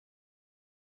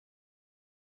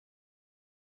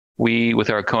we, with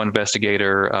our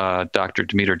co-investigator, Dr.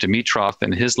 Dmitry Dimitrov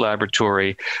in his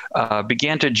laboratory,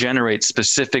 began to generate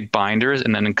specific binders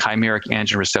and then chimeric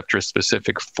antigen receptors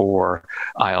specific for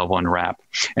IL1RAP.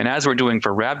 And as we're doing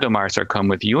for rhabdomyosarcoma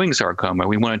with Ewing sarcoma,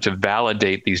 we wanted to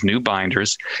validate these new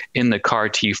binders in the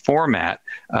CAR-T format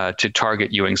to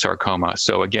target Ewing sarcoma.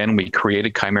 So again, we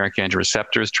created chimeric antigen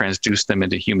receptors, transduced them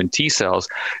into human T cells,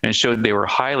 and showed they were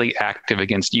highly active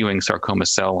against Ewing sarcoma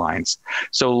cell lines.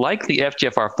 So like the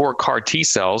FGFR4 CAR-T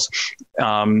cells,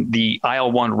 the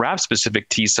IL1RAP specific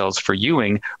T cells for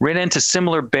Ewing ran into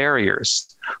similar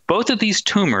barriers. Both of these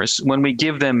tumors, when we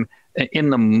give them in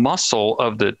the muscle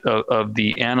of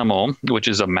the animal, which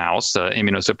is a mouse,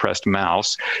 immunosuppressed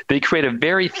mouse, they create a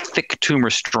very thick tumor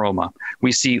stroma.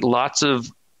 We see lots of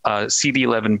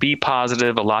CD11B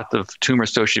positive, a lot of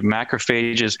tumor-associated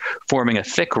macrophages forming a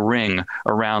thick ring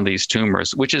around these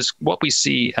tumors, which is what we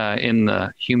see in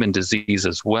the human disease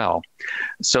as well.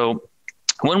 So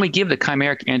when we give the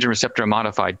chimeric antigen receptor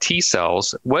modified T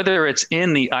cells, whether it's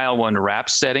in the IL1RAP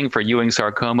setting for Ewing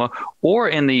sarcoma or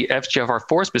in the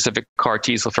FGFR4 specific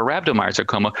CAR-Ts for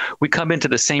rhabdomyosarcoma, we come into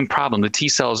the same problem. The T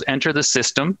cells enter the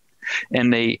system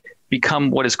and they become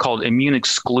what is called immune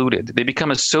excluded. They become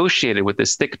associated with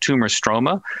this thick tumor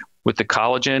stroma, with the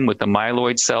collagen, with the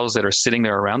myeloid cells that are sitting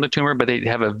there around the tumor, but they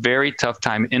have a very tough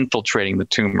time infiltrating the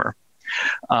tumor.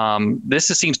 This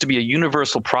seems to be a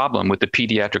universal problem with the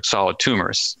pediatric solid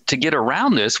tumors. To get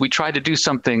around this, we tried to do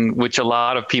something which a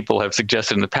lot of people have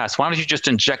suggested in the past. Why don't you just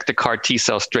inject the CAR-T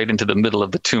cell straight into the middle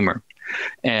of the tumor?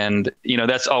 And,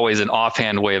 that's always an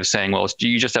offhand way of saying, well,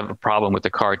 you just have a problem with the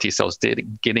CAR-T cells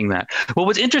getting that. Well,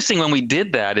 what's interesting when we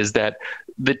did that is that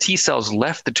the T cells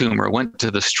left the tumor, went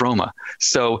to the stroma.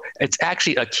 So it's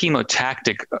actually a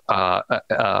chemotactic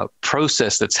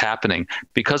process that's happening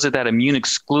because of that immune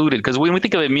excluded. Because when we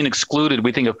think of immune excluded,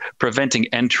 we think of preventing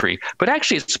entry. But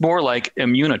actually, it's more like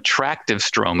immune attractive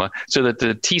stroma, so that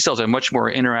the T cells are much more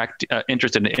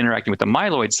interested in interacting with the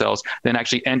myeloid cells than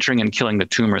actually entering and killing the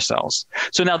tumor cells.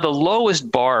 So now the lowest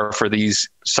bar for these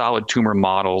solid tumor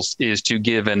models is to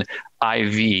give an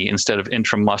IV instead of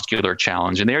intramuscular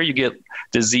challenge. And there you get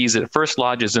disease that first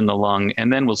lodges in the lung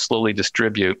and then will slowly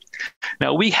distribute.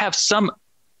 Now, we have some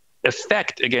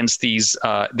effect against these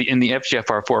in the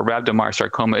FGFR4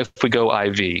 rhabdomyosarcoma if we go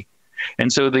IV.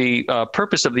 And so the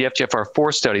purpose of the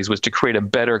FGFR4 studies was to create a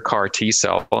better CAR-T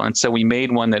cell. And so we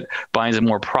made one that binds a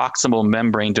more proximal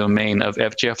membrane domain of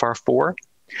FGFR4.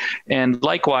 And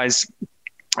likewise,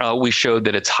 we showed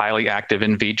that it's highly active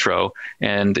in vitro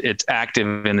and it's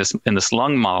active in this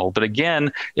lung model. But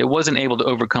again, it wasn't able to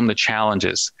overcome the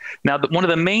challenges. Now, one of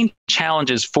the main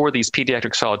challenges for these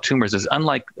pediatric solid tumors is,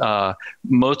 unlike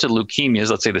most of leukemias,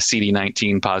 let's say the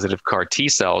CD19 positive CAR-T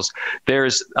cells,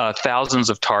 there's thousands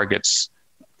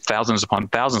upon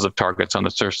thousands of targets on the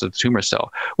surface of the tumor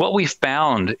cell. What we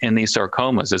found in these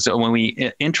sarcomas is that when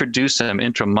we introduce them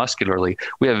intramuscularly,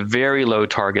 we have very low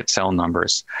target cell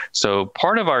numbers. So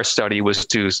part of our study was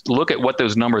to look at what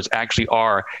those numbers actually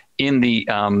are in the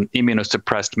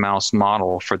immunosuppressed mouse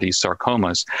model for these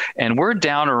sarcomas. And we're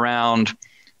down around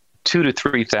 2,000 to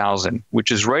 3,000,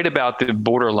 which is right about the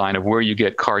borderline of where you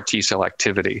get CAR-T cell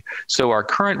activity. So our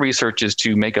current research is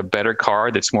to make a better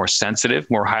CAR that's more sensitive,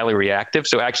 more highly reactive.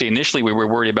 So actually, initially, we were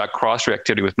worried about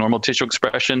cross-reactivity with normal tissue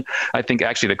expression. I think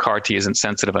actually the CAR-T isn't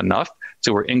sensitive enough.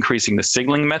 So we're increasing the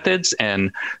signaling methods,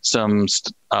 and some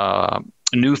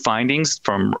new findings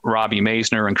from Robbie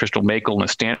Meisner and Crystal Makel in the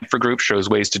Stanford group shows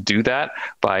ways to do that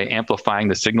by amplifying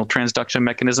the signal transduction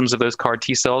mechanisms of those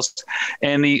CAR-T cells.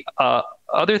 And the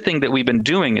other thing that we've been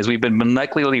doing is we've been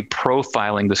molecularly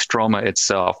profiling the stroma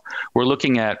itself. We're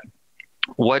looking at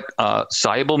what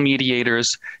soluble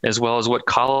mediators as well as what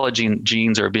collagen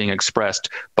genes are being expressed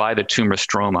by the tumor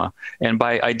stroma. And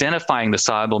by identifying the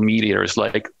soluble mediators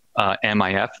like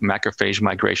MIF, macrophage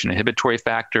migration inhibitory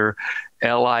factor,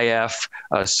 LIF,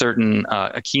 certain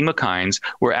chemokines,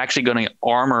 we're actually going to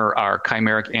armor our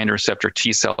chimeric antigen receptor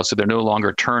T cells so they're no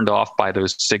longer turned off by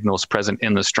those signals present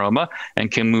in the stroma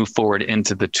and can move forward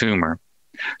into the tumor.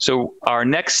 So our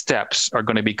next steps are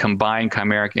going to be combine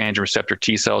chimeric antigen receptor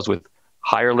T cells with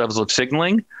higher levels of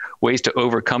signaling, ways to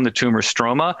overcome the tumor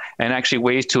stroma, and actually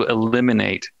ways to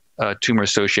eliminate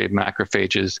tumor-associated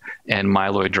macrophages and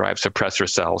myeloid-derived suppressor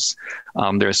cells.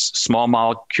 There's small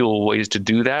molecule ways to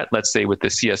do that, let's say with the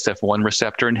CSF1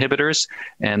 receptor inhibitors,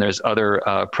 and there's other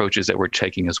approaches that we're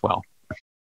taking as well.